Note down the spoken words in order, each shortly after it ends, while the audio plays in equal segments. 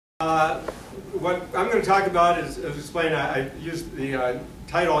What I'm going to talk about is explain. I used the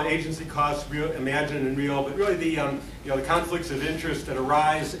title "Agency Costs: Real, Imagined and Real," but really the the conflicts of interest that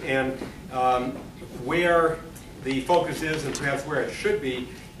arise and where the focus is and perhaps where it should be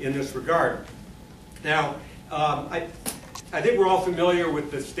in this regard. Now, I think we're all familiar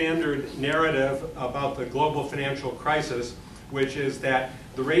with the standard narrative about the global financial crisis, which is that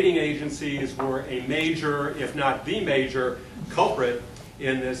the rating agencies were a major, if not the major, culprit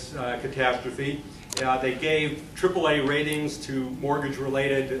in this catastrophe. They gave AAA ratings to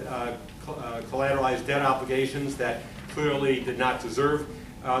mortgage-related collateralized debt obligations that clearly did not deserve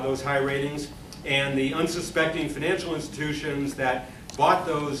those high ratings. And the unsuspecting financial institutions that bought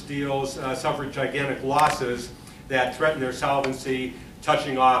those deals suffered gigantic losses that threatened their solvency,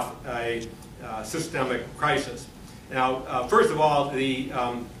 touching off a systemic crisis. Now, first of all, the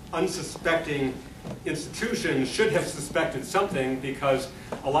unsuspecting institutions should have suspected something, because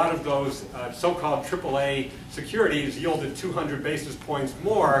a lot of those so-called AAA securities yielded 200 basis points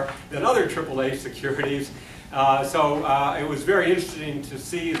more than other AAA securities. So it was very interesting to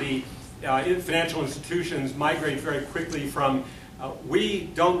see the financial institutions migrate very quickly from we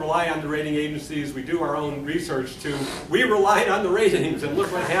don't rely on the rating agencies, we do our own research, to we relied on the ratings and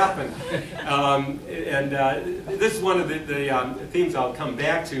look what happened. This is one of the themes I'll come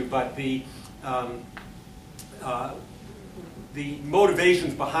back to, but the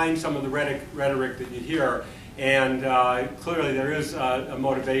motivations behind some of the rhetoric that you hear, and clearly there is a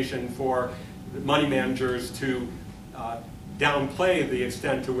motivation for money managers to downplay the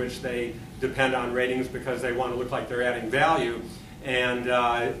extent to which they depend on ratings because they want to look like they're adding value. And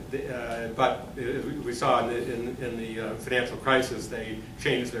but we saw in the financial crisis, they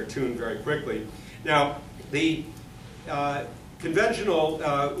changed their tune very quickly. Now, the conventional,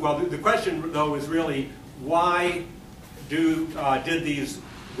 well, the question though is really, why did these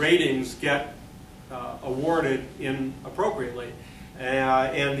ratings get awarded inappropriately?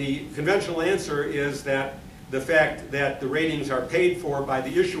 And the conventional answer is that the fact that the ratings are paid for by the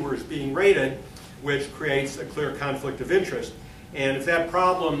issuers being rated, which creates a clear conflict of interest. And if that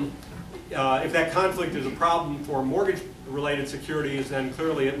problem, if that conflict is a problem for mortgage-related securities, then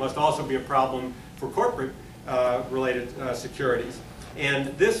clearly it must also be a problem for corporate-related securities.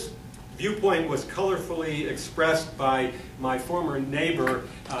 And this viewpoint was colorfully expressed by my former neighbor,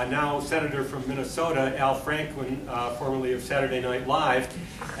 now Senator from Minnesota, Al Franklin, formerly of Saturday Night Live,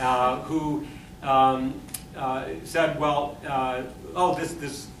 who said, well, oh,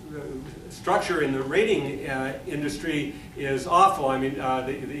 this structure in the rating industry is awful. I mean,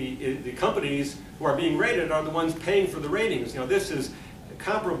 the companies who are being rated are the ones paying for the ratings. You know, this is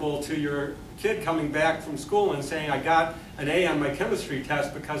comparable to your kid coming back from school and saying, I got an A on my chemistry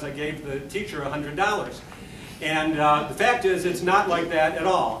test because I gave the teacher $100. And the fact is, it's not like that at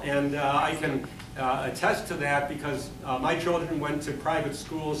all. And I can attest to that because my children went to private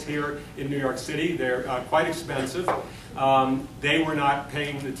schools here in New York City. They're quite expensive. They were not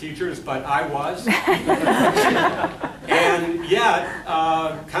paying the teachers, but I was. And yet,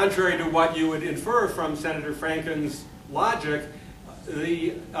 contrary to what you would infer from Senator Franklin's logic,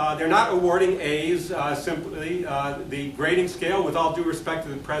 they're not awarding A's simply. The grading scale, with all due respect to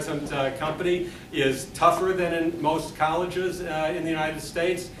the present company, is tougher than in most colleges in the United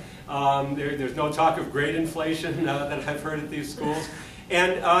States. There's no talk of grade inflation that I've heard at these schools.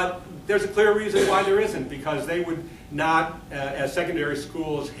 And there's a clear reason why there isn't, because they would not, as secondary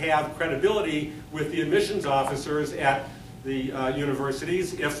schools, have credibility with the admissions officers at the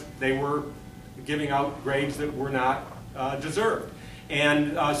universities if they were giving out grades that were not deserved.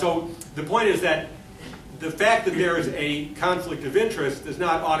 And so the point is that the fact that there is a conflict of interest does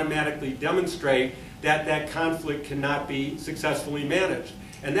not automatically demonstrate that that conflict cannot be successfully managed.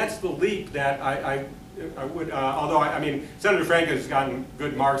 And that's the leap that I would, although I mean, Senator Franklin has gotten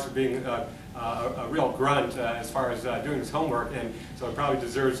good marks for being a real grunt as far as doing his homework, and so it probably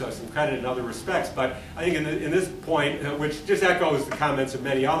deserves some credit in other respects. But I think in this point, which just echoes the comments of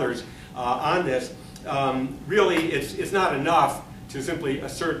many others on this, really it's not enough to simply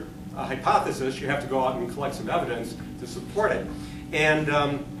assert a hypothesis. You have to go out and collect some evidence to support it. And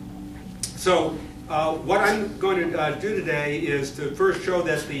so what I'm going to do today is to first show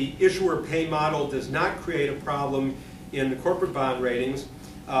that the issuer pay model does not create a problem in the corporate bond ratings.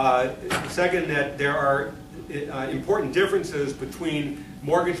 Second, that there are important differences between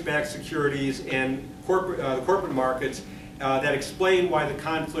mortgage-backed securities and the corporate markets that explain why the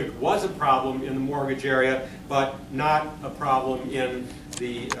conflict was a problem in the mortgage area, but not a problem in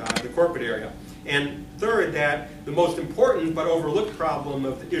the corporate area. And third, that the most important but overlooked problem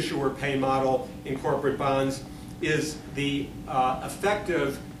of the issuer pay model in corporate bonds is the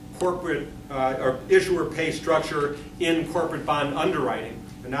effective corporate or issuer pay structure in corporate bond underwriting,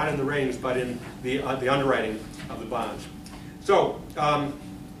 and not in the ratings, but in the underwriting of the bonds. So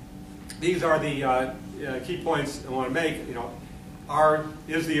these are the key points I want to make. You know,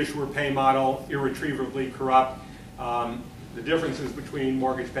 is the issuer pay model irretrievably corrupt? The differences between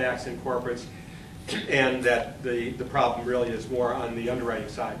mortgage backs and corporates, and that the problem really is more on the underwriting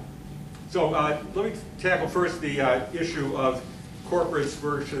side. So let me tackle first the issue of corporates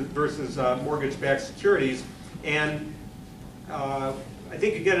versus mortgage-backed securities, and I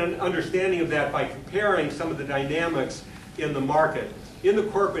think you get an understanding of that by comparing some of the dynamics in the market. In the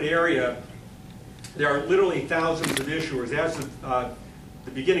corporate area, there are literally thousands of issuers. As of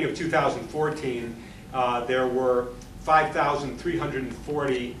the beginning of 2014, there were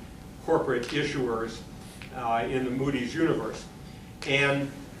 5,340 corporate issuers in the Moody's universe.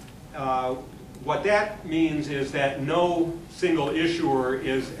 And what that means is that no single issuer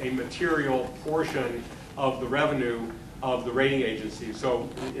is a material portion of the revenue of the rating agency. So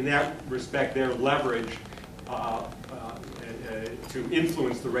in that respect, their leverage to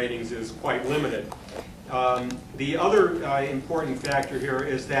influence the ratings is quite limited. The other important factor here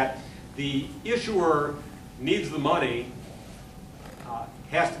is that the issuer needs the money,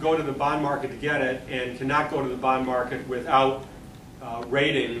 has to go to the bond market to get it, and cannot go to the bond market without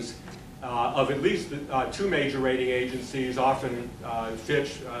ratings of at least two major rating agencies, often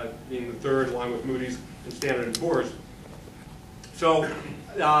Fitch being the third, along with Moody's and Standard & Poor's. So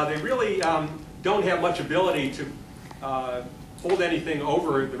they really don't have much ability to hold anything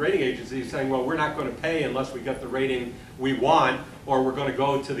over the rating agencies, saying, well, we're not going to pay unless we get the rating we want, or we're going to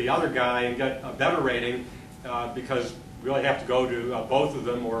go to the other guy and get a better rating, because we really have to go to both of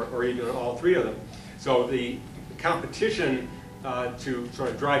them or even all three of them. So the competition to sort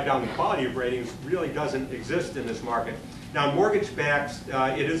of drive down the quality of ratings really doesn't exist in this market. Now, in mortgage backs,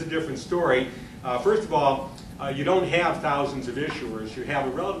 it is a different story. First of all, you don't have thousands of issuers. You have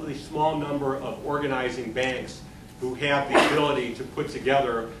a relatively small number of organizing banks who have the ability to put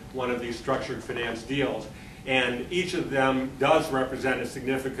together one of these structured finance deals. And each of them does represent a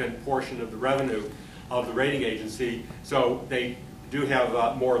significant portion of the revenue of the rating agency, so they do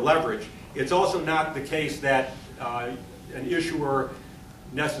have more leverage. It's also not the case that an issuer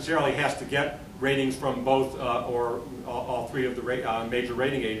necessarily has to get ratings from both or all three of the major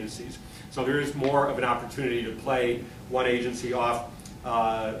rating agencies. So there is more of an opportunity to play one agency off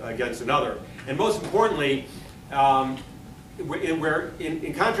against another. And most importantly, in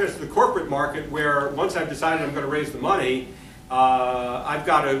contrast to the corporate market, where once I've decided I'm going to raise the money, I've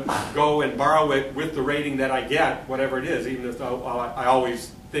got to go and borrow it with the rating that I get, whatever it is, even if I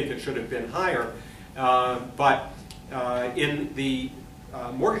always think it should have been higher. But in the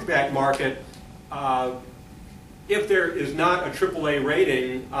mortgage-backed market, if there is not a AAA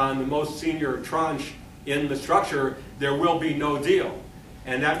rating on the most senior tranche in the structure, there will be no deal.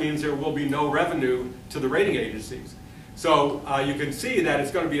 And that means there will be no revenue to the rating agencies. So you can see that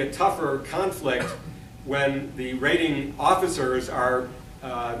it's going to be a tougher conflict when the rating officers are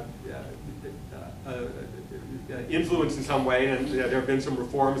influenced in some way, and there have been some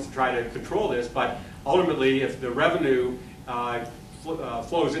reforms to try to control this, but ultimately if the revenue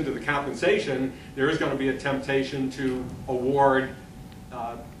flows into the compensation, there is going to be a temptation to award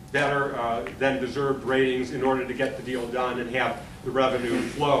better than deserved ratings in order to get the deal done and have the revenue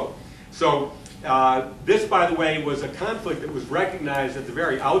flow. So this, by the way, was a conflict that was recognized at the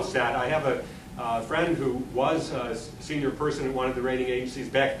very outset. I have a friend who was a senior person at one of the rating agencies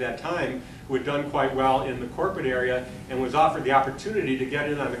back at that time, who had done quite well in the corporate area and was offered the opportunity to get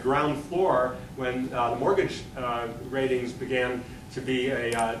in on the ground floor when the mortgage ratings began to be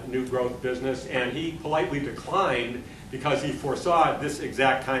a new growth business, and he politely declined because he foresaw this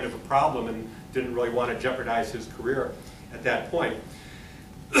exact kind of a problem and didn't really want to jeopardize his career at that point.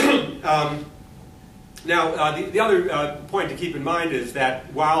 Now, the other point to keep in mind is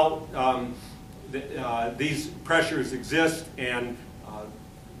that while these pressures exist, and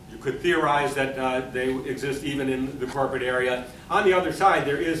you could theorize that they exist even in the corporate area, on the other side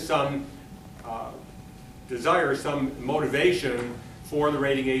there is some desire, some motivation for the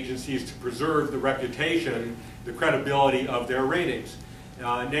rating agencies to preserve the reputation, the credibility of their ratings.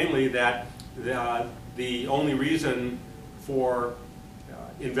 Namely that the only reason for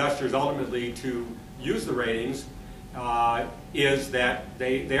investors ultimately to use the ratings is that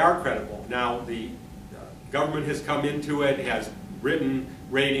they are credible. Now, the government has come into it, has written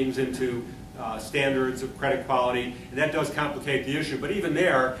ratings into standards of credit quality, and that does complicate the issue. But even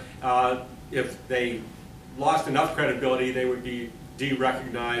there, if they lost enough credibility, they would be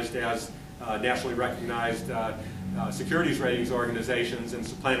de-recognized as nationally recognized securities ratings organizations and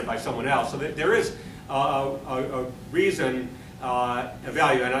supplanted by someone else. So there is a reason, a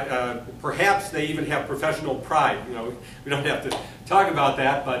value, and perhaps they even have professional pride. You know, we don't have to talk about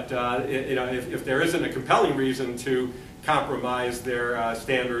that, but you know, if there isn't a compelling reason to compromise their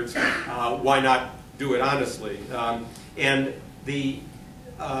standards, why not do it honestly? And the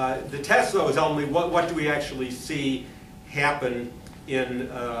test, though, is only what do we actually see happen in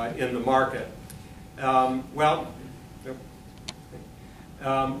the market.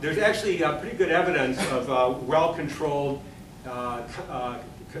 There's actually pretty good evidence of well-controlled,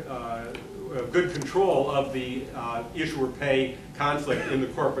 good control of the issuer pay conflict in the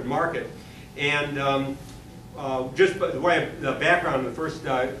corporate market. And just by the way, the background, the first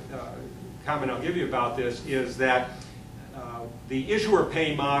comment I'll give you about this is that the issuer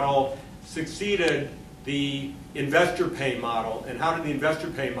pay model succeeded the investor pay model. And how did the investor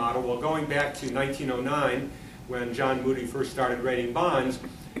pay model? Well, going back to 1909, when John Moody first started rating bonds,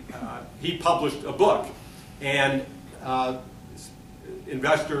 he published a book. And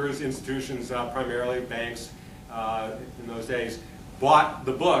investors, institutions, primarily banks in those days, bought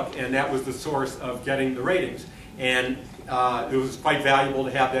the book, and that was the source of getting the ratings. And it was quite valuable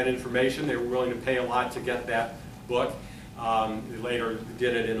to have that information. They were willing to pay a lot to get that book. They later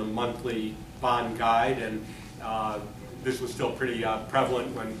did it in a monthly bond guide, and this was still pretty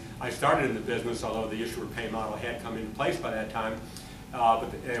prevalent when I started in the business, although the issuer pay model had come into place by that time,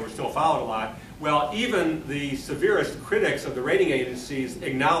 but they were still followed a lot. Well, even the severest critics of the rating agencies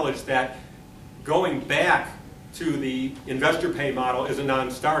acknowledged that going back to the investor pay model is a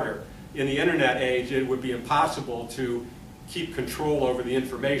non-starter. In the internet age, it would be impossible to keep control over the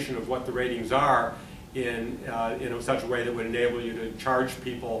information of what the ratings are in such a way that would enable you to charge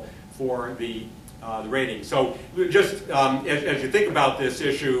people for the rating. So just as you think about this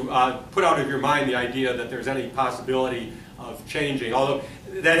issue, put out of your mind the idea that there's any possibility of changing. Although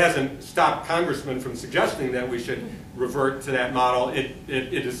that hasn't stopped congressmen from suggesting that we should revert to that model, it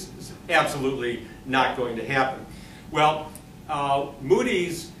is absolutely not going to happen. Well,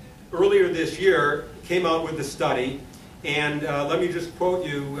 Moody's earlier this year came out with a study, and let me just quote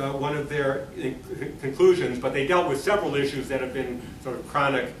you one of their conclusions, but they dealt with several issues that have been sort of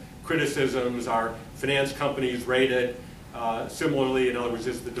chronic criticisms. Are finance companies rated similarly? In other words,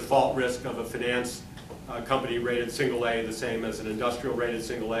 is the default risk of a finance company rated single A the same as an industrial rated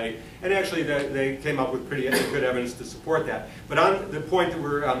single A? And actually they came up with pretty good evidence to support that. But on the point that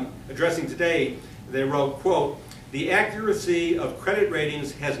we're addressing today, they wrote, quote, "The accuracy of credit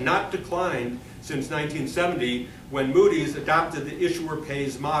ratings has not declined since 1970 when Moody's adopted the issuer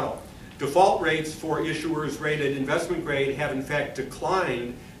pays model. Default rates for issuers rated investment grade have in fact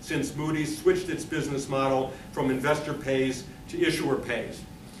declined since Moody's switched its business model from investor pays to issuer pays."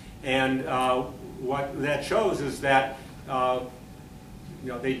 And what that shows is that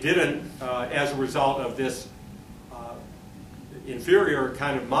they didn't, as a result of this inferior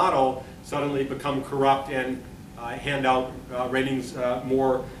kind of model, suddenly become corrupt and hand out ratings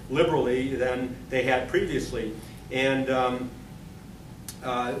more liberally than they had previously. And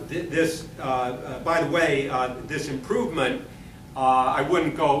by the way, this improvement, I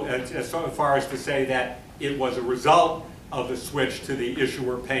wouldn't go as far as to say that it was a result of the switch to the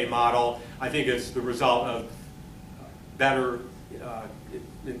issuer pay model. I think it's the result of better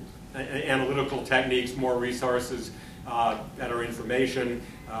analytical techniques, more resources, better information,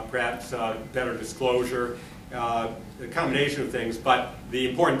 perhaps better disclosure, a combination of things. But the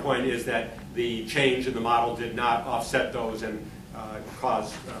important point is that the change in the model did not offset those and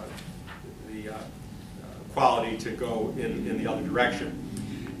cause the quality to go in the other direction.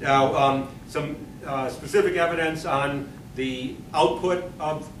 Now, some specific evidence on the output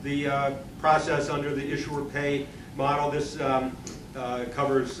of the process under the issuer pay model. This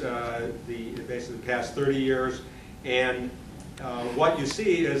covers basically the past 30 years. And what you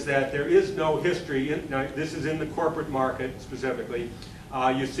see is that there is no history. Now, this is in the corporate market specifically.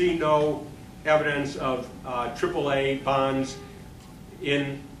 You see no evidence of AAA bonds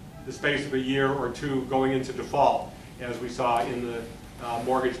in the space of a year or two going into default, as we saw in the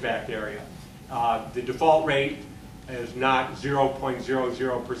mortgage-backed area. The default rate is not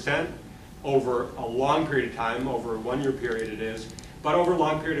 0.00% over a long period of time, over a one-year period it is, but over a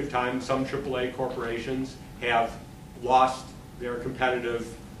long period of time, some AAA corporations have lost their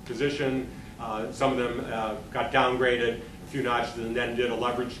competitive position. Some of them got downgraded a few notches and then did a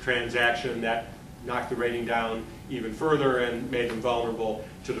leveraged transaction that knocked the rating down even further and made them vulnerable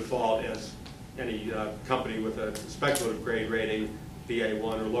to default, as any company with a speculative grade rating,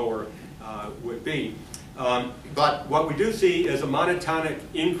 BA1 or lower, would be. But what we do see is a monotonic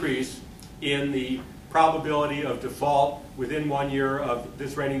increase in the probability of default within 1 year of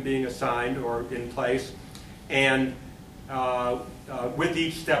this rating being assigned or in place, and with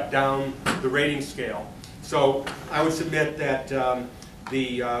each step down the rating scale. So I would submit that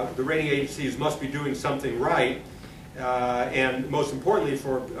the rating agencies must be doing something right, and most importantly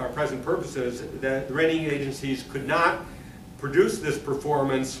for our present purposes, that the rating agencies could not produce this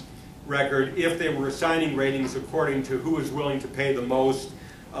performance record if they were assigning ratings according to who is willing to pay the most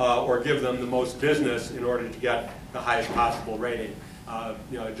or give them the most business in order to get the highest possible rating.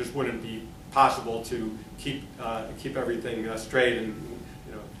 It just wouldn't be possible to keep everything straight and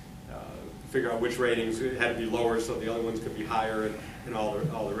figure out which ratings had to be lower so the other ones could be higher and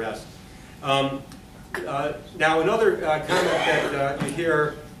all the rest. Now another comment that you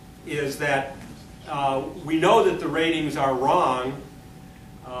hear is that we know that the ratings are wrong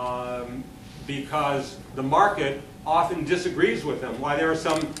because the market often disagrees with them. Why there are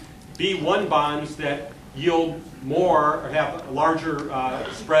some B1 bonds that yield more or have larger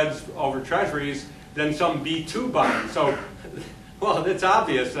spreads over treasuries than some B2 bonds. So, well, it's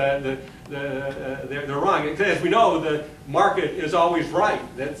obvious they're wrong. As we know, the market is always right.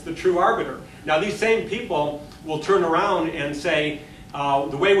 That's the true arbiter. Now, these same people will turn around and say,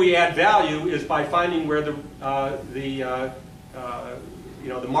 the way we add value is by finding where the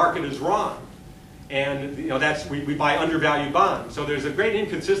market is wrong. And we buy undervalued bonds. So there's a great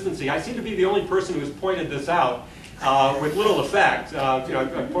inconsistency. I seem to be the only person who's pointed this out with little effect.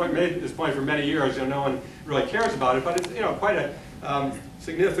 I've made this point for many years. No one really cares about it, but it's quite a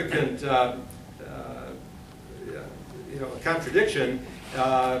significant contradiction.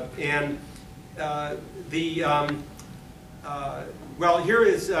 Well, here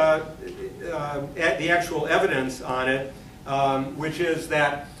is the actual evidence on it, which is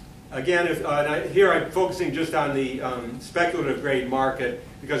that. Again, here I'm focusing just on the speculative grade market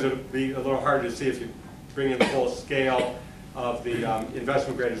because it'll be a little harder to see if you bring in the whole scale of the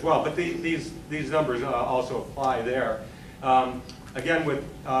investment grade as well. But these numbers also apply there. Again,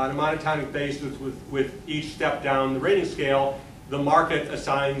 on a monotonic basis, with each step down the rating scale, the market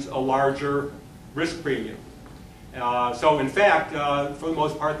assigns a larger risk premium. So in fact, for the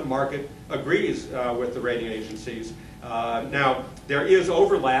most part, the market agrees with the rating agencies. Now, there is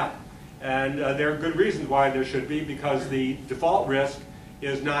overlap, and there are good reasons why there should be, because the default risk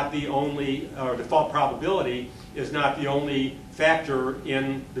is not the only, or default probability is not the only factor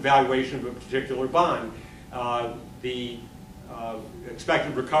in the valuation of a particular bond. The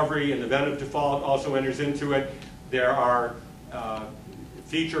expected recovery in the event of default also enters into it. There are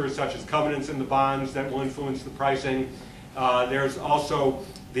features such as covenants in the bonds that will influence the pricing. There's also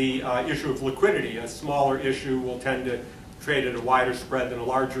the issue of liquidity. A smaller issue will tend to trade at a wider spread than a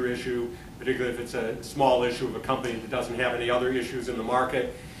larger issue, particularly if it's a small issue of a company that doesn't have any other issues in the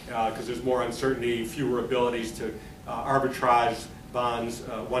market, because there's more uncertainty, fewer abilities to arbitrage bonds,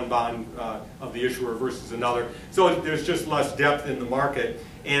 one bond of the issuer versus another. So there's just less depth in the market,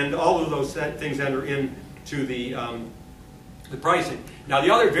 and all of those things enter into the pricing. Now,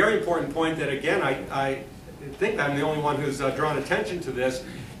 the other very important point that, again, I think I'm the only one who's drawn attention to this,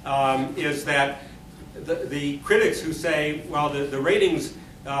 is that the critics who say, well, the ratings,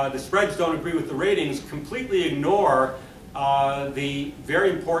 the spreads don't agree with the ratings, completely ignore the very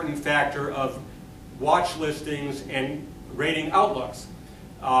important factor of watch listings and rating outlooks.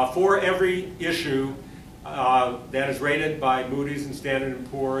 For every issue that is rated by Moody's and Standard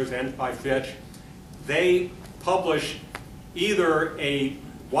 & Poor's and by Fitch, they publish either a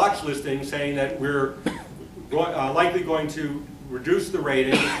watch listing saying that we're likely going to reduce the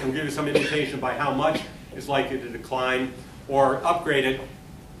rating and give you some indication by how much is likely to decline, or upgrade it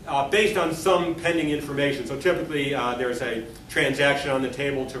based on some pending information. So typically there's a transaction on the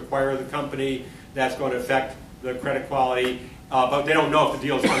table to acquire the company that's going to affect the credit quality, but they don't know if the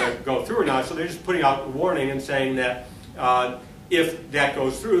deal is going to go through or not, so they're just putting out a warning and saying that if that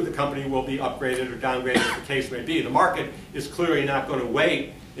goes through, the company will be upgraded or downgraded, as the case may be. The market is clearly not going to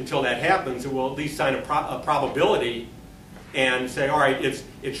wait until that happens. It will at least sign a probability and say, all right,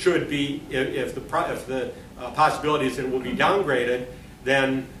 it should be, if the possibility is that it will be downgraded,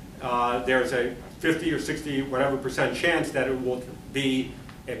 then there's a 50 or 60 whatever % chance that it will be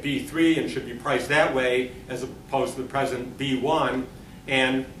at B3 and should be priced that way as opposed to the present B1,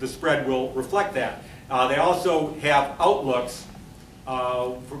 and the spread will reflect that. They also have outlooks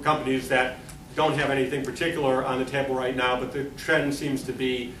for companies that don't have anything particular on the table right now, but the trend seems to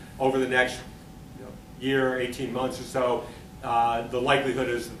be over the next year, 18 months or so, the likelihood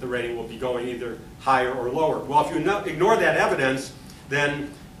is that the rating will be going either higher or lower. Well, if you ignore that evidence,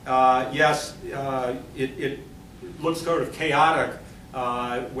 then yes, it looks sort of chaotic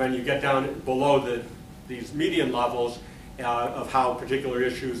when you get down below these median levels of how particular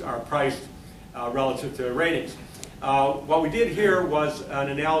issues are priced relative to ratings. What we did here was an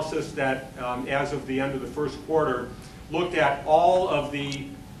analysis that, as of the end of the first quarter, looked at all of the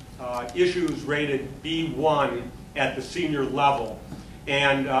issues rated B1 at the senior level,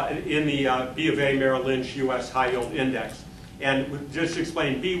 and in the B of A Merrill Lynch U.S. High Yield Index. And just to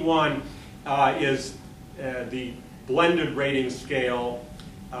explain, B1 is the blended rating scale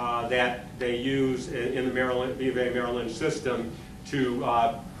that they use in the B of A Merrill Lynch system to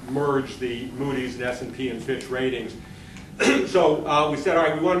merge the Moody's and S&P and Fitch ratings. So we said, all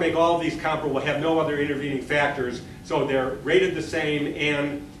right, we want to make all of these comparable, have no other intervening factors, so they're rated the same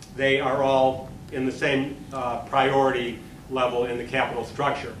and they are all in the same priority level in the capital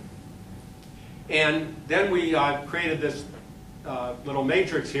structure. And then we created this little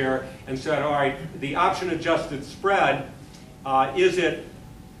matrix here and said, all right, the option-adjusted spread, is it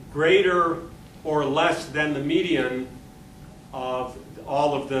greater or less than the median of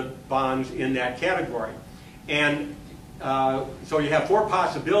all of the bonds in that category? And so you have four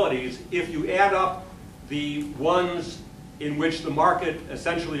possibilities. If you add up the ones in which the market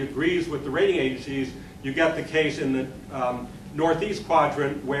essentially agrees with the rating agencies, you get the case in the northeast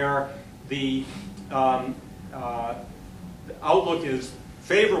quadrant where the outlook is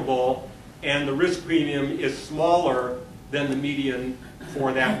favorable and the risk premium is smaller than the median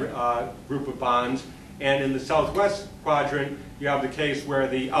for that group of bonds. And in the southwest quadrant, you have the case where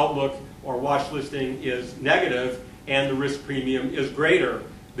the outlook or watch listing is negative and the risk premium is greater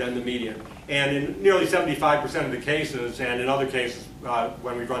than the median. And in nearly 75% of the cases, and in other cases,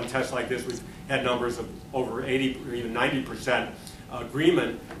 when we've run tests like this, we've had numbers of over 80 or even 90%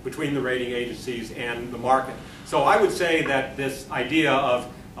 agreement between the rating agencies and the market. So I would say that this idea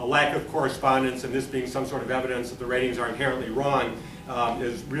of a lack of correspondence and this being some sort of evidence that the ratings are inherently wrong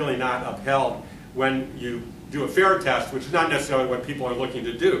is really not upheld when you do a fair test, which is not necessarily what people are looking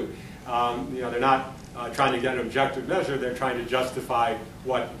to do. They're not trying to get an objective measure, they're trying to justify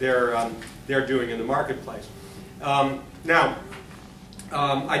what they're doing in the marketplace. Now,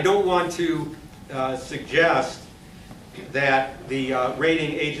 I don't want to suggest that the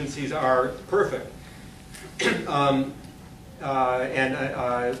rating agencies are perfect. They're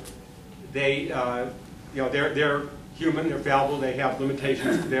human, they're fallible, they have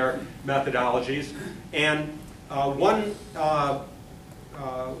limitations to their methodologies. And one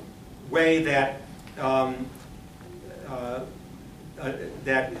way that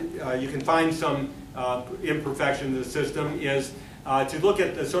you can find some imperfection in the system is to look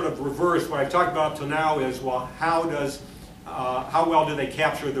at the sort of reverse. What I've talked about up till now is, well, how well do they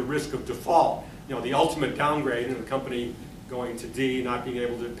capture the risk of default? The ultimate downgrade in a company going to D, not being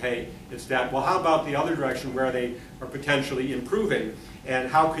able to pay its debt. Well, how about the other direction where they are potentially improving? And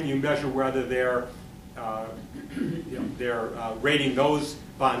how can you measure whether they're rating those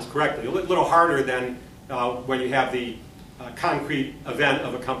bonds correctly? A little harder than when you have the concrete event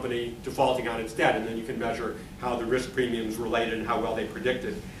of a company defaulting on its debt, and then you can measure how the risk premiums related and how well they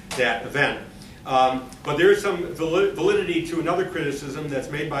predicted that event. But there is some validity to another criticism that's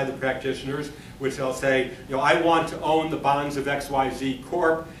made by the practitioners, which they'll say, I want to own the bonds of XYZ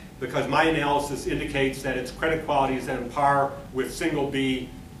Corp because my analysis indicates that its credit quality is on par with single B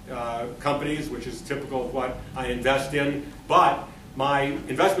companies, which is typical of what I invest in, but my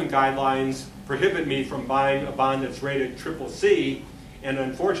investment guidelines prohibit me from buying a bond that's rated CCC, and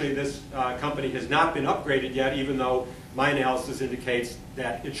unfortunately this company has not been upgraded yet, even though my analysis indicates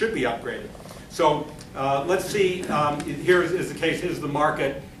that it should be upgraded. So let's see, here is the case, here's the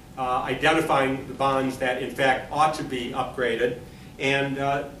market identifying the bonds that in fact ought to be upgraded. And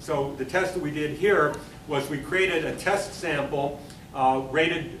so the test that we did here was we created a test sample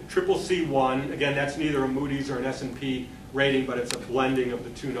rated CCC1. Again, that's neither a Moody's or an S&P rating, but it's a blending of the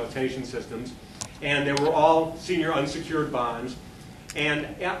two notation systems. And they were all senior unsecured bonds. And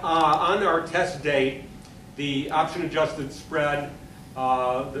on our test date, the option-adjusted spread,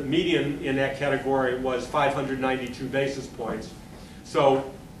 the median in that category was 592 basis points. So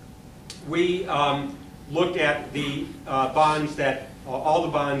we looked at the bonds that, all the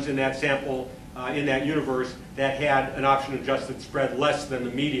bonds in that sample, in that universe, that had an option-adjusted spread less than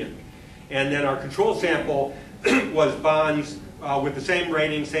the median. And then our control sample was bonds with the same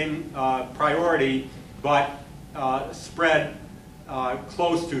rating, same priority, but spread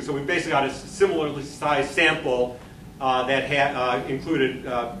close to. So we basically got a similarly sized sample that had included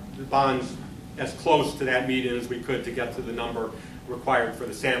the bonds as close to that median as we could to get to the number required for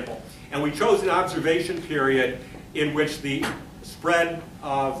the sample. And we chose an observation period in which the spread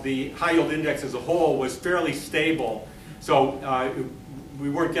of the high yield index as a whole was fairly stable. So we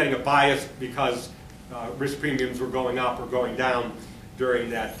weren't getting a bias because risk premiums were going up or going down during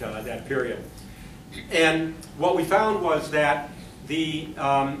that, that period. And what we found was that the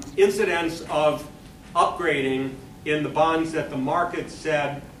incidence of upgrading in the bonds that the market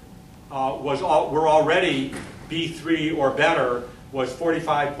said were already B3 or better was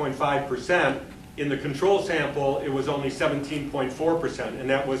 45.5%. In the control sample, it was only 17.4%, and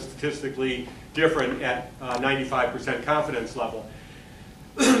that was statistically different at 95% confidence level.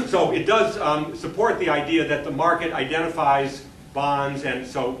 So it does support the idea that the market identifies bonds, and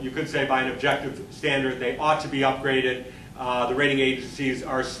so you could say by an objective standard they ought to be upgraded. The rating agencies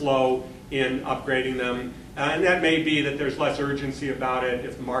are slow in upgrading them, and that may be that there's less urgency about it.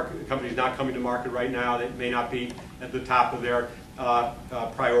 If the company's not coming to market right now, they may not be at the top of their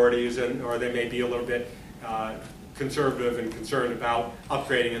priorities, or they may be a little bit conservative and concerned about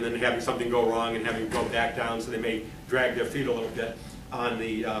upgrading and then having something go wrong and having it go back down, so they may drag their feet a little bit on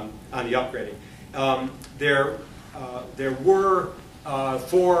the upgrading. There were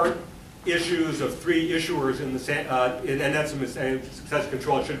 4 issues of 3 issuers in the and that's a mistake. Success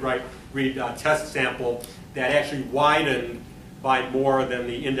control should read test sample that actually widened by more than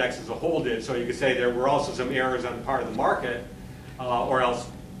the index as a whole did. So you could say there were also some errors on the part of the market, or else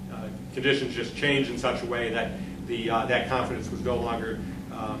conditions just changed in such a way that that confidence was no longer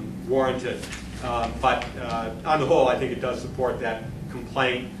warranted. But on the whole, I think it does support that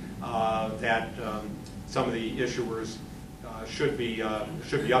complaint that some of the issuers should be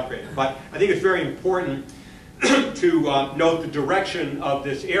upgraded. But I think it's very important to note the direction of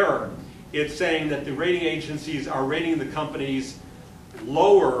this error. It's saying that the rating agencies are rating the companies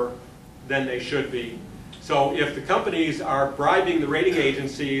lower than they should be. So if the companies are bribing the rating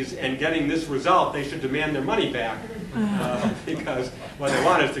agencies and getting this result, they should demand their money back because what they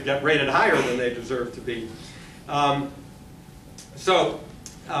want is to get rated higher than they deserve to be.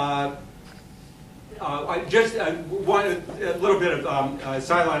 Just a little bit of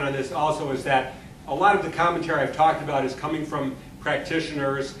sideline on this also is that a lot of the commentary I've talked about is coming from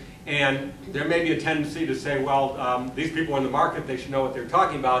practitioners, and there may be a tendency to say, well, these people in the market, they should know what they're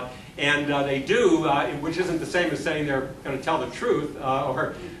talking about, and they do, which isn't the same as saying they're going to tell the truth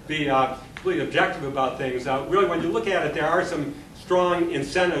or be completely objective about things. Really, when you look at it, there are some strong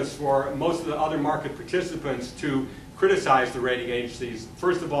incentives for most of the other market participants to criticize the rating agencies.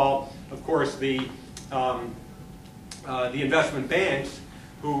 First of all, of course, the investment banks,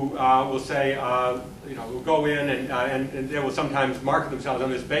 who will say, will go in and they will sometimes market themselves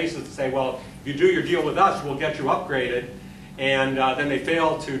on this basis to say, well, if you do your deal with us, we'll get you upgraded, and then they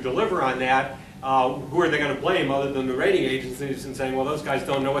fail to deliver on that. Who are they going to blame other than the rating agencies, and saying, well, those guys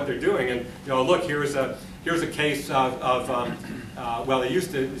don't know what they're doing, and look, here's a case of well, they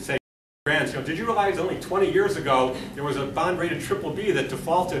used to say, grants. Did you realize only 20 years ago there was a bond rated BBB that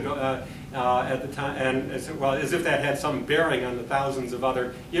defaulted at the time, and well, as if that had some bearing on the thousands of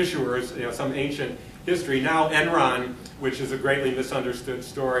other issuers, some ancient history. Now Enron, which is a greatly misunderstood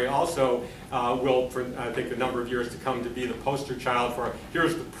story, also will, for I think a number of years to come, to be the poster child for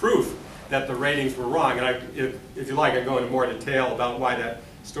here's the proof that the ratings were wrong. And if you like, I go into more detail about why that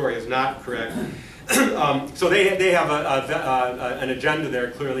story is not correct. So they have an agenda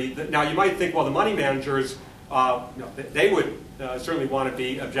there, clearly. Now you might think, well, the money managers, they would certainly want to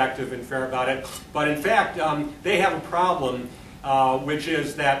be objective and fair about it. But in fact, they have a problem, which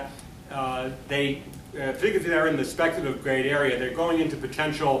is that they, particularly if they're in the speculative grade area, they're going into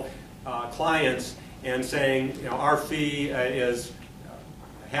potential clients and saying, our fee is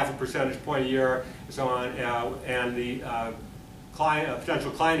half a percentage point a year, and so on, and the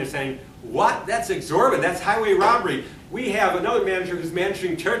potential client is saying, what? That's exorbitant. That's highway robbery. We have another manager who's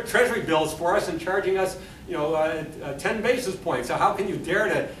managing treasury bills for us and charging us, 10 basis points. So how can you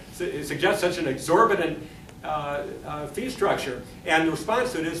dare to suggest such an exorbitant fee structure? And the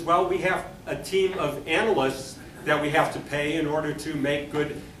response to it is, well, we have a team of analysts that we have to pay in order to make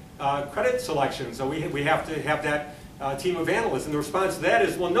good credit selection. So we have to have that team of analysts. And the response to that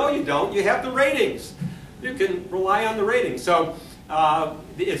is, well, no, you don't. You have the ratings. You can rely on the ratings. So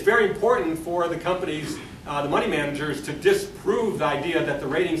it's very important for the companies, the money managers, to disprove the idea that the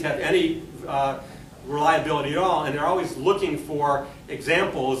ratings have any reliability at all, and they're always looking for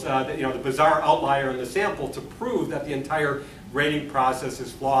examples, the bizarre outlier in the sample, to prove that the entire rating process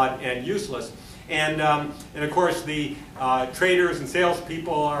is flawed and useless. And of course, the traders and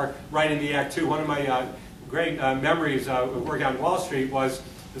salespeople are right in the act too. One of my great memories working on Wall Street was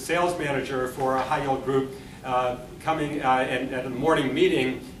the sales manager for a high-yield group coming and at a morning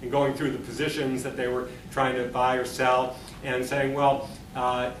meeting and going through the positions that they were trying to buy or sell, and saying, well,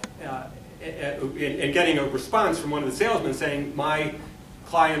 and getting a response from one of the salesmen saying, my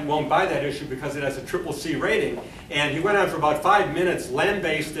client won't buy that issue because it has a CCC rating. And he went on for about 5 minutes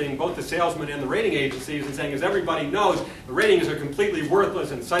lambasting both the salesman and the rating agencies and saying, as everybody knows, the ratings are completely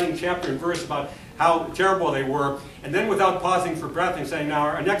worthless, and citing chapter and verse about how terrible they were. And then without pausing for breath and saying, now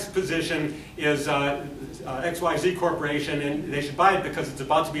our next position is XYZ Corporation, and they should buy it because it's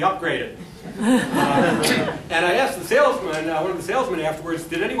about to be upgraded. And I asked the salesman, one of the salesmen afterwards,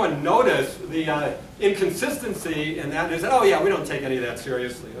 did anyone notice the inconsistency in that? And they said, oh yeah, we don't take any of that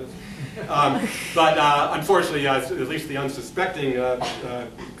seriously. But unfortunately, at least the unsuspecting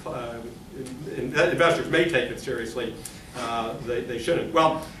investors may take it seriously. They shouldn't.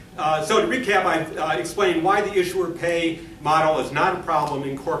 Well, so to recap, I explained why the issuer pay model is not a problem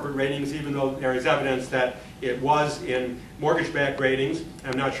in corporate ratings, even though there is evidence that it was in mortgage-backed ratings.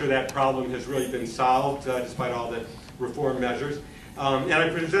 I'm not sure that problem has really been solved, despite all the reform measures. And I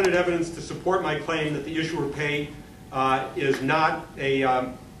presented evidence to support my claim that the issuer pay is not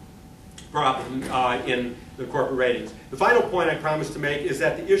a problem in the corporate ratings. The final point I promised to make is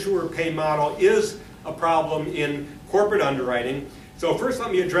that the issuer pay model is a problem in corporate underwriting. So first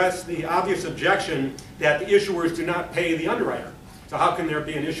let me address the obvious objection that the issuers do not pay the underwriter. So how can there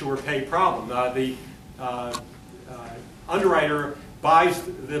be an issuer pay problem? The underwriter buys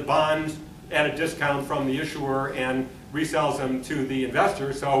the bonds at a discount from the issuer and resells them to the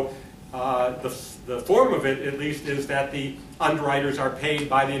investor. So the form of it, at least, is that the underwriters are paid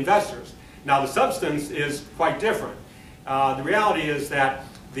by the investors. Now the substance is quite different. The reality is that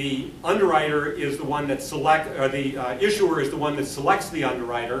the underwriter is the one that the issuer is the one that selects the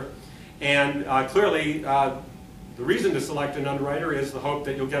underwriter, and clearly the reason to select an underwriter is the hope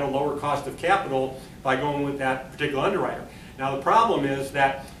that you'll get a lower cost of capital by going with that particular underwriter. Now the problem is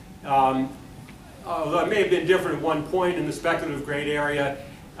that, although it may have been different at one point in the speculative grade area,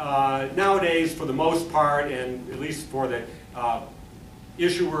 nowadays for the most part, and at least for the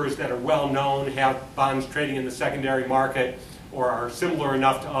issuers that are well known, have bonds trading in the secondary market, or are similar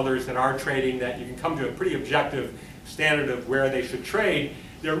enough to others that are trading that you can come to a pretty objective standard of where they should trade,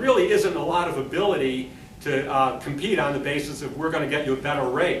 there really isn't a lot of ability to compete on the basis of we're going to get you a better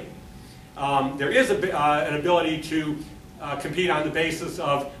rate. There is an ability to compete on the basis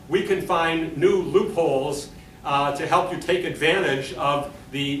of we can find new loopholes to help you take advantage of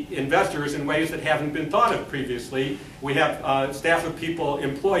the investors in ways that haven't been thought of previously. We have staff of people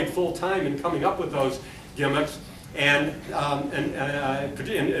employed full-time in coming up with those gimmicks. And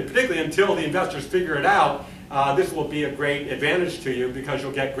particularly until the investors figure it out, this will be a great advantage to you because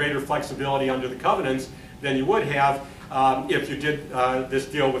you'll get greater flexibility under the covenants than you would have if you did this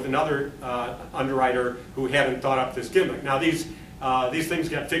deal with another underwriter who hadn't thought up this gimmick. Now these things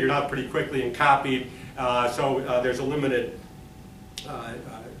get figured out pretty quickly and copied, so there's a limited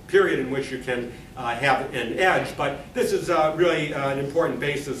period in which you can have an edge, but this is really an important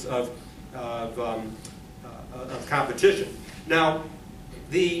basis of competition. Now,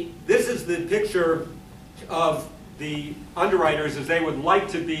 this is the picture of the underwriters as they would like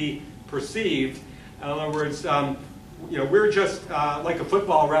to be perceived. In other words, we're just like a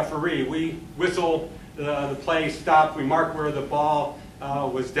football referee. We whistle the play stopped, we mark where the ball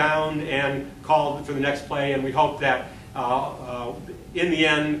was down and called for the next play, and we hope that in the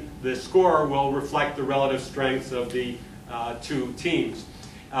end the score will reflect the relative strengths of the two teams.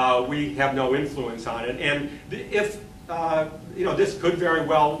 We have no influence on it, and if this could very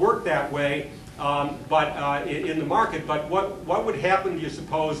well work that way, but in the market. But what would happen, do you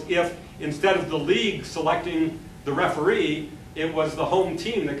suppose, if instead of the league selecting the referee, it was the home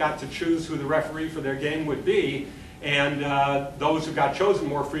team that got to choose who the referee for their game would be, and those who got chosen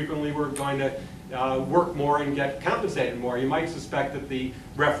more frequently were going to work more and get compensated more? You might suspect that the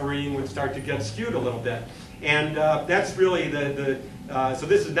refereeing would start to get skewed a little bit, and that's really so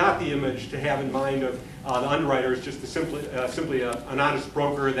this is not the image to have in mind of the underwriter is just simply an honest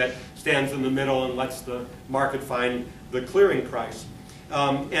broker that stands in the middle and lets the market find the clearing price.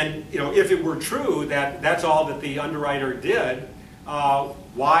 And if it were true that that's all that the underwriter did,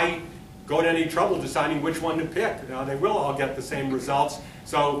 why go to any trouble deciding which one to pick? They will all get the same results.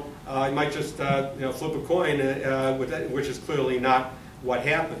 So you might just flip a coin, which is clearly not what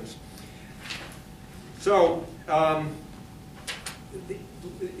happens. So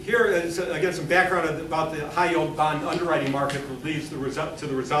here is again some background about the high yield bond underwriting market that leads to the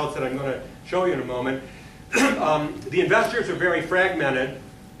results that I'm going to show you in a moment. The investors are very fragmented.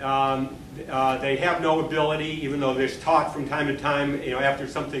 They have no ability, even though there's talk from time to time, after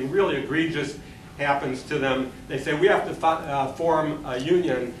something really egregious happens to them, they say we have to form a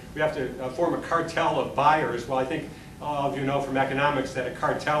union, we have to form a cartel of buyers. Well, I think all of you know from economics that a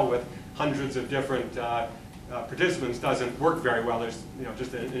cartel with hundreds of different participants doesn't work very well. There's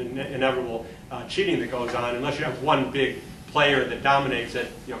just an inevitable cheating that goes on. Unless you have one big player that dominates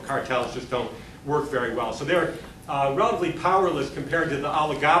it, cartels just don't work very well. So they're relatively powerless compared to the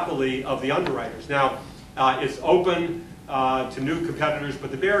oligopoly of the underwriters. Now, it's open to new competitors,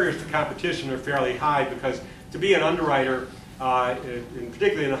 but the barriers to competition are fairly high because to be an underwriter,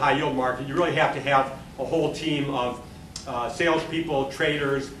 particularly in the high yield market, you really have to have a whole team of salespeople,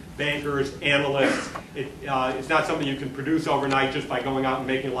 traders, bankers, analysts. It's not something you can produce overnight just by going out and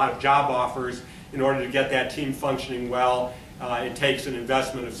making a lot of job offers in order to get that team functioning well. It takes an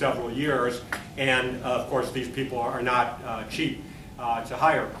investment of several years, and of course these people are not cheap to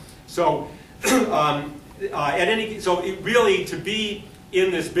hire. So, really to be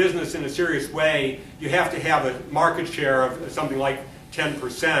in this business in a serious way, you have to have a market share of something like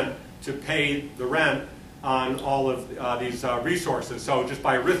 10% to pay the rent on all of these resources. So just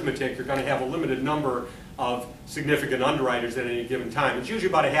by arithmetic, you're going to have a limited number of significant underwriters at any given time. It's usually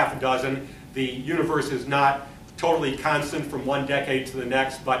about a half a dozen. The universe is not totally constant from one decade to the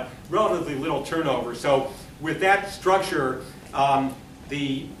next, but relatively little turnover. So with that structure,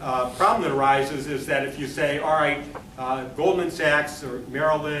 the problem that arises is that if you say, all right, Goldman Sachs or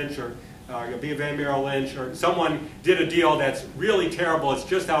Merrill Lynch or B of A Merrill Lynch or someone did a deal that's really terrible, it's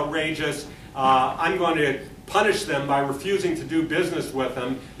just outrageous, I'm going to punish them by refusing to do business with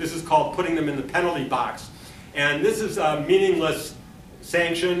them. This is called putting them in the penalty box. And this is a meaningless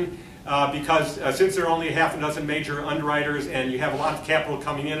sanction because since there are only half a dozen major underwriters and you have a lot of capital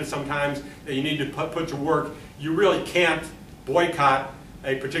coming in sometimes that you need to put to work, you really can't boycott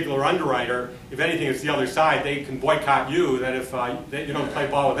a particular underwriter. If anything, it's the other side. They can boycott you, that if you don't play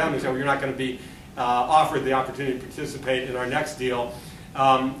ball with them, they say, well, you're not going to be offered the opportunity to participate in our next deal.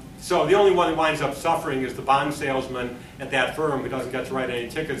 So the only one that winds up suffering is the bond salesman at that firm who doesn't get to write any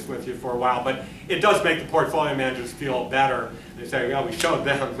tickets with you for a while. But it does make the portfolio managers feel better. They say, well, we showed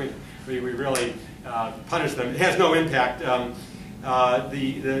them. We really punished them. It has no impact.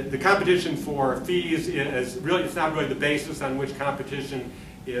 The competition for fees is really, it's not really the basis on which competition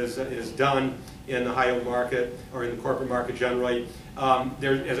is done in the high yield market or in the corporate market generally.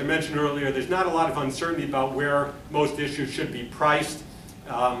 As I mentioned earlier, there's not a lot of uncertainty about where most issues should be priced.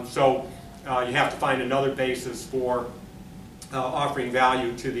 So you have to find another basis for offering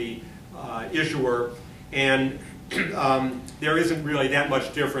value to the issuer, and there isn't really that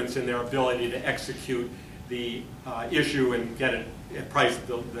much difference in their ability to execute the issue and get it priced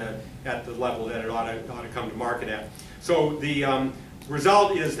at the level that it ought to come to market at. So the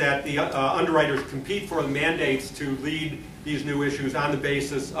result is that the underwriters compete for the mandates to lead these new issues on the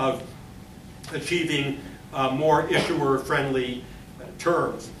basis of achieving more issuer-friendly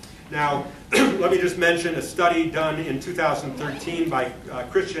terms. Now, let me just mention a study done in 2013 by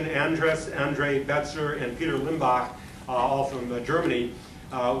Christian Andres, Andre Betzer, and Peter Limbach, all from Germany,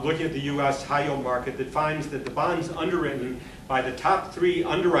 looking at the U.S. high yield market, that finds that the bonds underwritten by the top 3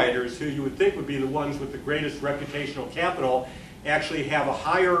 underwriters, who you would think would be the ones with the greatest reputational capital, actually have a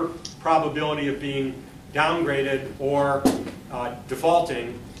higher probability of being downgraded or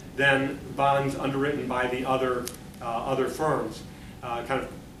defaulting than bonds underwritten by the other firms. Kind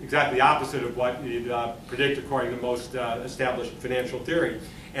of exactly the opposite of what you'd predict according to most established financial theory.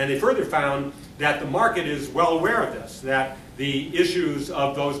 And they further found that the market is well aware of this, that the issues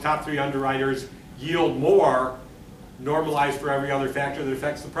of those top 3 underwriters yield more, normalized for every other factor that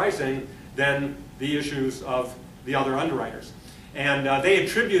affects the pricing, than the issues of the other underwriters. And they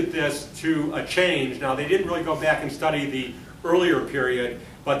attribute this to a change. Now, they didn't really go back and study the earlier period,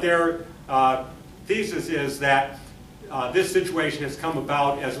 but their thesis is that this situation has come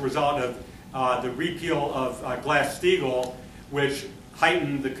about as a result of the repeal of Glass-Steagall, which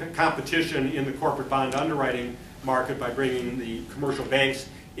heightened the competition in the corporate bond underwriting market by bringing the commercial banks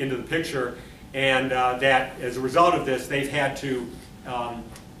into the picture, and that as a result of this, they've had to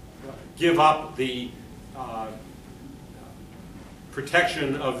give up the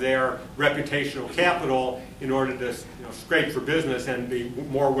protection of their reputational capital in order to scrape for business and be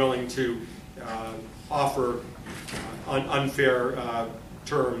more willing to offer unfair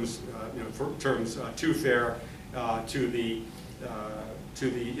terms, terms too fair to the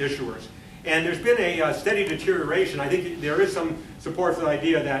issuers. And there's been a steady deterioration. I think there is some support for the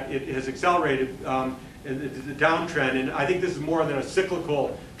idea that it has accelerated the downtrend, and I think this is more than a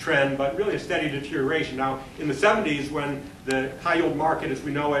cyclical trend, but really a steady deterioration. Now, in the 70s, when the high yield market as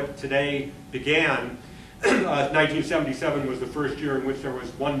we know it today began, 1977 was the first year in which there was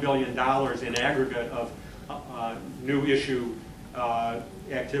 $1 billion in aggregate of new issue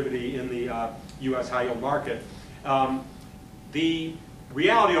activity in the U.S. high yield market. The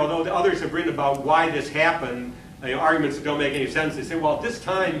reality, although the others have written about why this happened, arguments that don't make any sense, they say, well, at this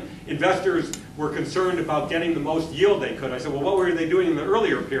time, investors were concerned about getting the most yield they could. I said, well, what were they doing in the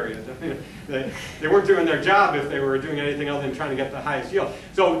earlier period? They weren't doing their job if they were doing anything other than trying to get the highest yield.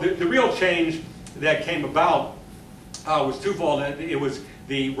 So the real change that came about was twofold. It was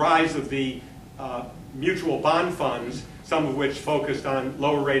the rise of the mutual bond funds, some of which focused on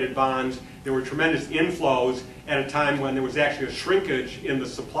lower rated bonds. There were tremendous inflows at a time when there was actually a shrinkage in the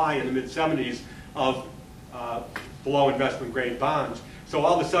supply in the mid-70s of below investment grade bonds. So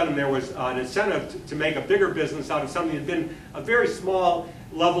all of a sudden there was an incentive to make a bigger business out of something that had been a very small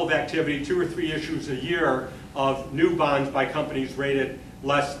level of activity, 2 or 3 issues a year of new bonds by companies rated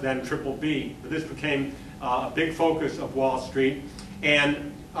less than BBB. But this became a big focus of Wall Street.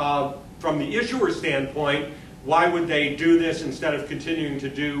 And from the issuer standpoint, why would they do this instead of continuing to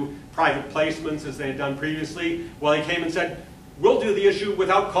do private placements as they had done previously? Well, they came and said, we'll do the issue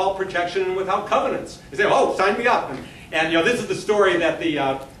without call protection and without covenants. They say, oh, sign me up. And this is the story that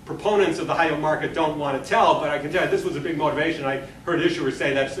the proponents of the high yield market don't want to tell, but I can tell you this was a big motivation. I heard issuers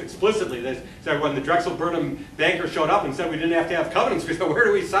say that explicitly. They said when the Drexel Burnham banker showed up and said we didn't have to have covenants, we said, where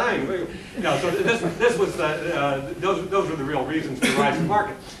do we sign? So this was those were the real reasons for the rise of the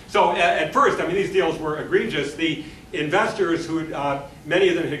market. So at first, I mean, these deals were egregious. The investors, who many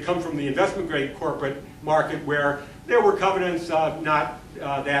of them had come from the investment grade corporate market, where there were covenants not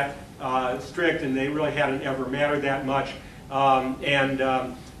that strict, and they really hadn't ever mattered that much,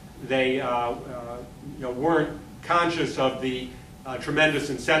 they weren't conscious of the tremendous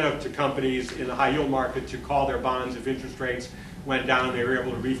incentive to companies in the high yield market to call their bonds if interest rates went down. They were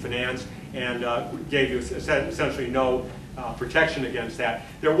able to refinance and gave you essentially no protection against that.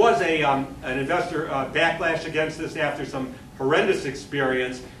 There was an investor backlash against this after some horrendous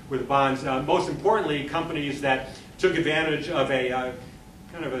experience with bonds. Most importantly, companies that took advantage of a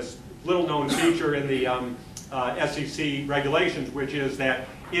kind of a little-known feature in the SEC regulations, which is that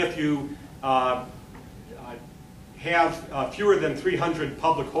if you have fewer than 300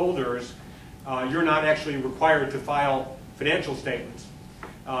 public holders, you're not actually required to file financial statements.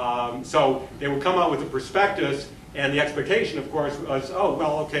 So they would come out with a prospectus, and the expectation, of course, was, oh,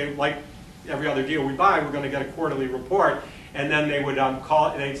 well, okay, like every other deal we buy, we're going to get a quarterly report. And then they would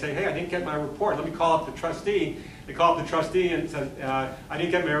they'd say, hey, I didn't get my report. Let me call up the trustee. They call up the trustee and said, I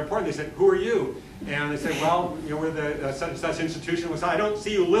didn't get my report. And they said, who are you? And they said, well, we're the such institution. I don't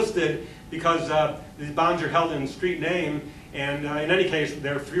see you listed because these bonds are held in street name. And in any case,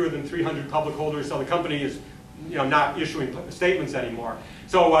 there are fewer than 300 public holders, so the company is not issuing statements anymore.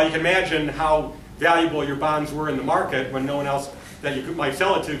 So you can imagine how valuable your bonds were in the market when no one else that you might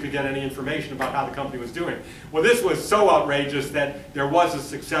sell it to could get any information about how the company was doing. Well, this was so outrageous that there was a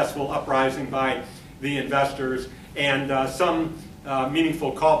successful uprising by the investors, and some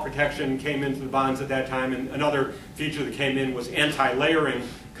meaningful call protection came into the bonds at that time. And another feature that came in was anti-layering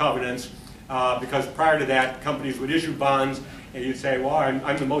covenants, because prior to that, companies would issue bonds, and you'd say, well,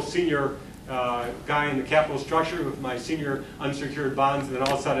 I'm the most senior guy in the capital structure with my senior unsecured bonds, and then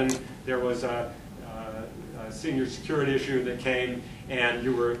all of a sudden there was a senior secured issue that came, and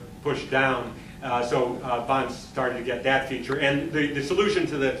you were pushed down. So bonds started to get that feature. And the solution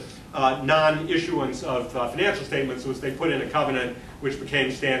to the non-issuance of financial statements was they put in a covenant which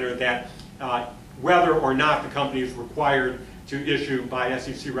became standard that whether or not the company is required to issue by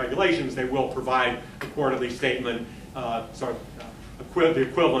SEC regulations, they will provide a quarterly statement, the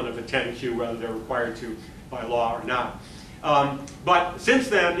equivalent of a 10Q, whether they're required to by law or not. But since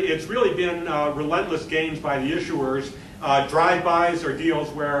then, it's really been relentless gains by the issuers. Drive-bys are deals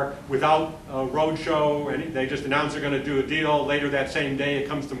where, without a roadshow, they just announce they're going to do a deal. Later that same day, it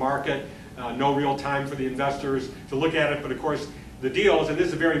comes to market. No real time for the investors to look at it. But of course, the deals, and this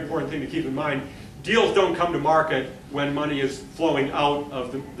is a very important thing to keep in mind, deals don't come to market when money is flowing out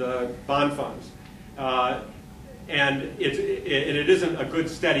of the bond funds. And it isn't a good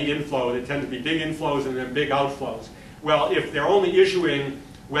steady inflow. They tend to be big inflows and then big outflows. Well, if they're only issuing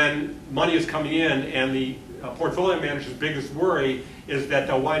when money is coming in, and the portfolio manager's biggest worry is that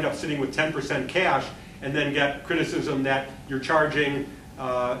they'll wind up sitting with 10% cash and then get criticism that you're charging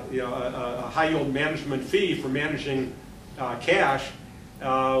a high yield management fee for managing cash.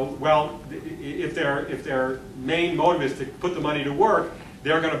 Well, if their main motive is to put the money to work,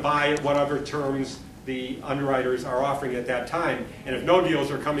 they're going to buy at whatever terms the underwriters are offering at that time. And if no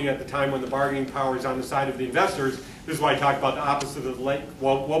deals are coming at the time when the bargaining power is on the side of the investors, this is why I talk about the opposite of the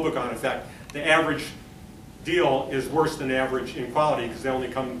Wobegon effect. The average deal is worse than average in quality because they only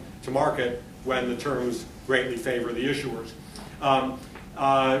come to market when the terms greatly favor the issuers.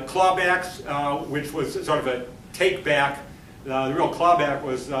 Clawbacks, which was sort of a take-back The real clawback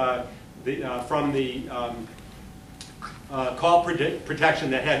was from the call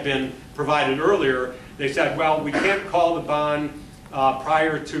protection that had been provided earlier. They said, well, we can't call the bond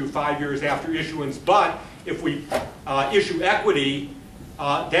prior to 5 years after issuance, but if we issue equity,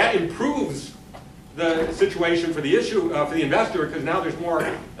 that improves the situation for the for the investor, because now there's more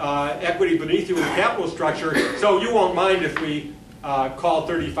equity beneath you in the capital structure, so you won't mind if we call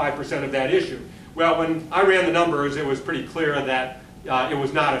 35% of that issue. Well, when I ran the numbers, it was pretty clear that it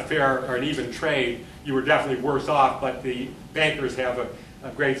was not a fair or an even trade. You were definitely worse off, but the bankers have a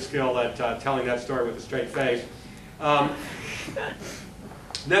great skill at telling that story with a straight face.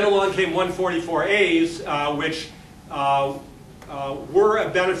 Then along came 144As, which were a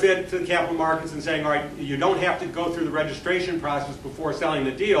benefit to the capital markets in saying, all right, you don't have to go through the registration process before selling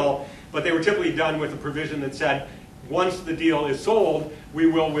the deal, but they were typically done with a provision that said, once the deal is sold, we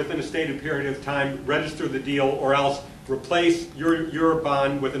will, within a stated period of time, register the deal, or else replace your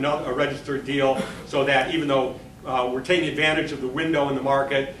bond with a registered deal, so that even though we're taking advantage of the window in the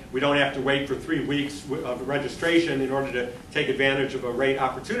market, we don't have to wait for 3 weeks of registration in order to take advantage of a rate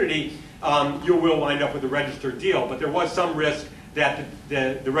opportunity. You will wind up with a registered deal. But there was some risk that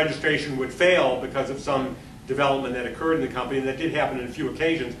the registration would fail because of some development that occurred in the company, and that did happen on a few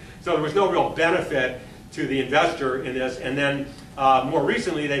occasions. So there was no real benefit to the investor in this. And then more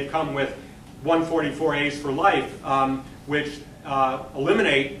recently, they've come with 144As for life, which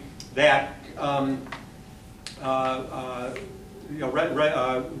eliminate that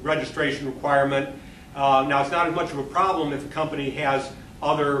registration requirement. Now, it's not as much of a problem if a company has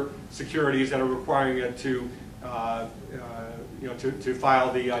other securities that are requiring it to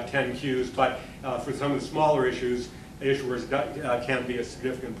file the 10Qs, but for some of the smaller issuers can be a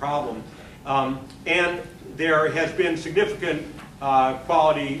significant problem. And there has been significant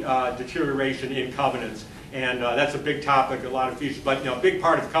quality deterioration in covenants, and that's a big topic, a lot of features. But a big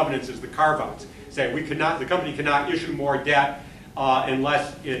part of covenants is the carve-outs. Say the company cannot issue more debt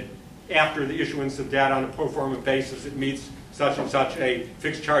unless after the issuance of debt on a pro forma basis it meets such and such a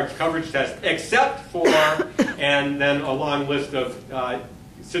fixed charge coverage test, except for, and then a long list of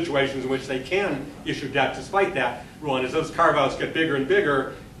situations in which they can issue debt despite that rule. And as those carve-outs get bigger and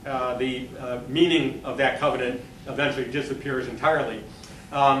bigger, the meaning of that covenant eventually disappears entirely.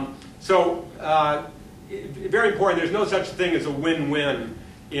 Very important, there's no such thing as a win-win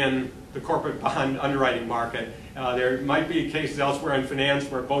in the corporate bond underwriting market. There might be cases elsewhere in finance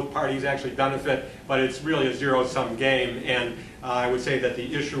where both parties actually benefit, but it's really a zero-sum game, and I would say that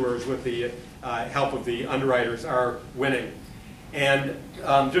the issuers, with the help of the underwriters, are winning. And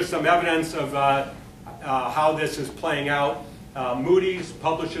just some evidence of how this is playing out. Moody's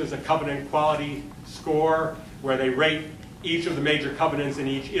publishes a covenant quality score where they rate each of the major covenants in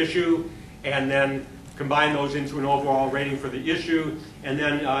each issue, and then combine those into an overall rating for the issue. And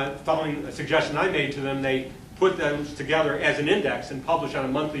then following a suggestion I made to them, they put those together as an index and publish on a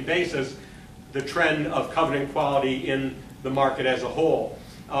monthly basis the trend of covenant quality in the market as a whole.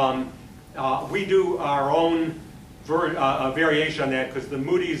 We do our own variation on that, because the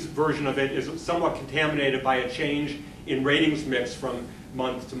Moody's version of it is somewhat contaminated by a change in ratings mix from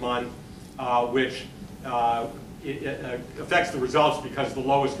month to month, which it affects the results because the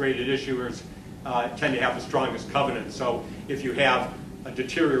lowest rated issuers tend to have the strongest covenant. So if you have a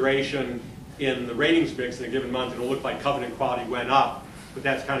deterioration in the ratings mix in a given month, it'll look like covenant quality went up, but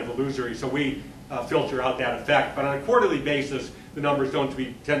that's kind of illusory. So we filter out that effect. But on a quarterly basis, the numbers don't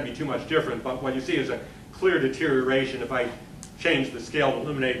tend to be too much different. But what you see is a clear deterioration. If I change the scale to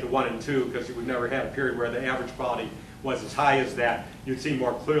eliminate the 1 and 2, because you would never have a period where the average quality was as high as that, you'd see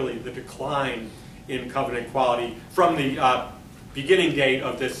more clearly the decline in covenant quality from the beginning date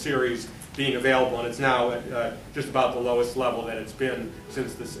of this series being available, and it's now at just about the lowest level that it's been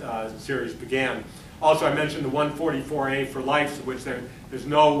since this series began. Also, I mentioned the 144A for life, which there's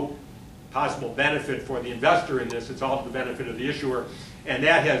no possible benefit for the investor in this. It's all to the benefit of the issuer, and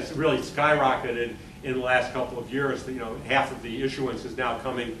that has really skyrocketed in the last couple of years. Half of the issuance is now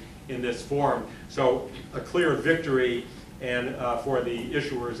coming in this form. So a clear victory, and for the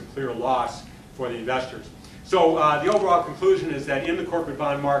issuers, a clear loss for the investors. So the overall conclusion is that in the corporate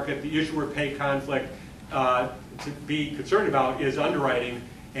bond market, the issuer-pay conflict to be concerned about is underwriting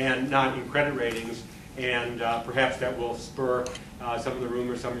and not in credit ratings, and perhaps that will spur some of the room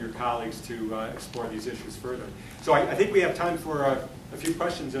or some of your colleagues to explore these issues further. So I think we have time for a few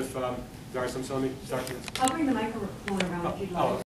questions if there are some. So let me start with this. I'll bring the microphone around if you'd like.